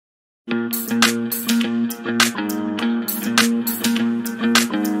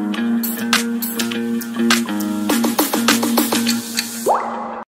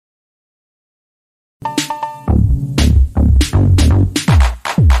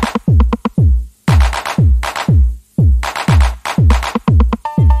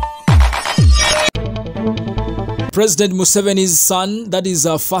President Museveni's son, that is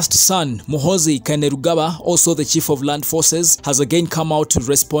our first son, Muhoozi Kainerugaba, also the chief of land forces, has again come out to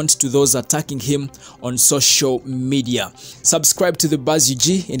respond to those attacking him on social media. Subscribe to the Buzz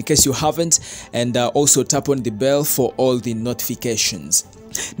UG in case you haven't, and also tap on the bell for all the notifications.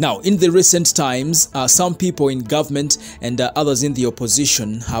 Now, in the recent times, some people in government and others in the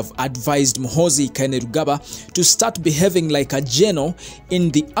opposition have advised Muhoozi Kainerugaba to start behaving like a general in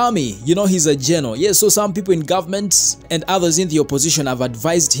the army. You know, he's a general. Yes, so some people in government and others in the opposition have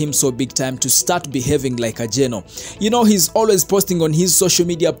advised him so big time to start behaving like a general. You know, he's always posting on his social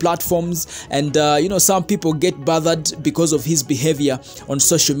media platforms, and you know, some people get bothered because of his behavior on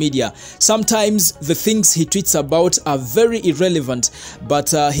social media. Sometimes the things he tweets about are very irrelevant, but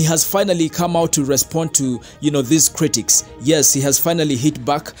he has finally come out to respond to, you know, these critics. Yes, he has finally hit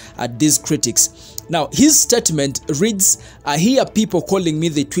back at these critics. Now, his statement reads, "I hear people calling me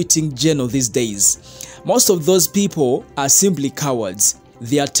the tweeting general these days. Most of those people are simply cowards.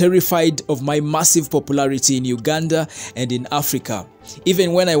 They are terrified of my massive popularity in Uganda and in Africa.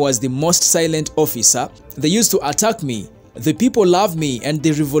 Even when I was the most silent officer, they used to attack me. The people love me and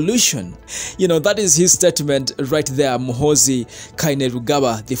the revolution." You know, that is his statement right there, Muhoozi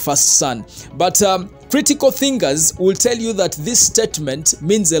Kainerugaba, the first son. But critical thinkers will tell you that this statement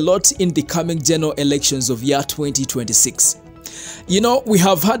means a lot in the coming general elections of year 2026. You know, we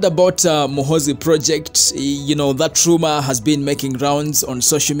have heard about Muhoozi project. You know, that rumor has been making rounds on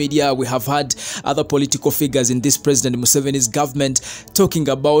social media. We have had other political figures in this President Museveni's government talking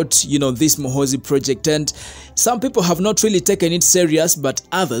about, you know, this Muhoozi project, and some people have not really taken it serious, but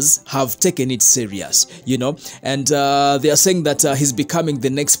others have taken it serious, you know, and they are saying that he's becoming the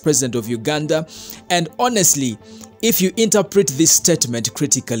next president of Uganda. And honestly, if you interpret this statement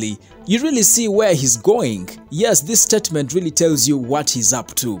critically, you really see where he's going. Yes, this statement really tells you what he's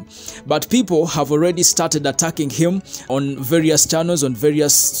up to. But people have already started attacking him on various channels, on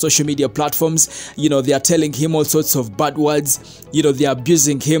various social media platforms. You know, they are telling him all sorts of bad words. You know, they are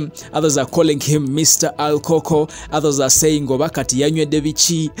abusing him. Others are calling him Mr. Alcoco. Others are saying, "Gobakati yanywe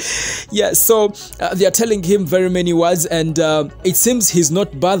debichi." Yeah, so they are telling him very many words, and it seems he's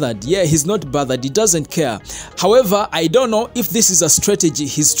not bothered. Yeah, he's not bothered. He doesn't care. However, I don't know if this is a strategy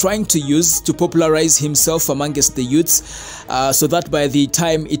he's trying to use to popularize himself amongst the youths, so that by the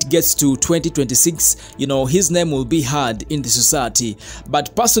time it gets to 2026, you know, his name will be heard in the society.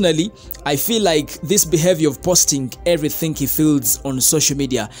 But personally, I feel like this behavior of posting everything he feels on social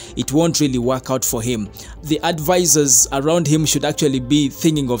media, it won't really work out for him. The advisors around him should actually be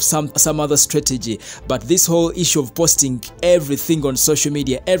thinking of some other strategy. But this whole issue of posting everything on social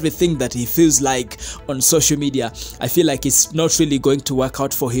media, everything that he feels like on social media, I feel like it's not really going to work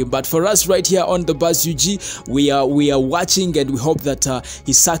out for him. But for us right here on the Buzz UG, we are watching, and we hope that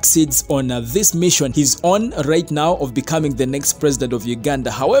he succeeds on this mission he's on right now of becoming the next president of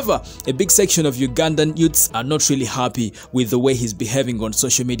Uganda. However, a big section of Ugandan youths are not really happy with the way he's behaving on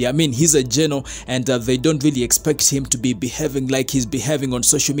social media. I mean, he's a general, and they don't really expect him to be behaving like he's behaving on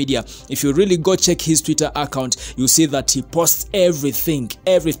social media. If you really go check his Twitter account, you'll see that he posts everything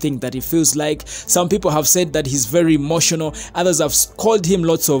that he feels like. Some people have said that he's very emotional. Others have called him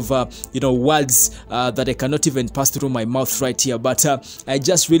lots of you know, words that I cannot even pass through my mouth right here. But I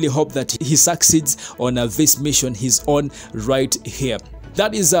just really hope that he succeeds on this mission he's on right here.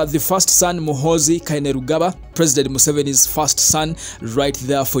 That is the first son, Muhoozi Kainerugaba, President Museveni's first son, right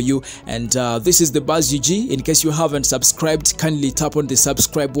there for you. And this is the Buzz UG. In case you haven't subscribed, kindly tap on the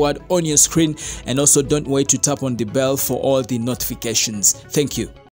subscribe word on your screen, and also don't wait to tap on the bell for all the notifications. Thank you.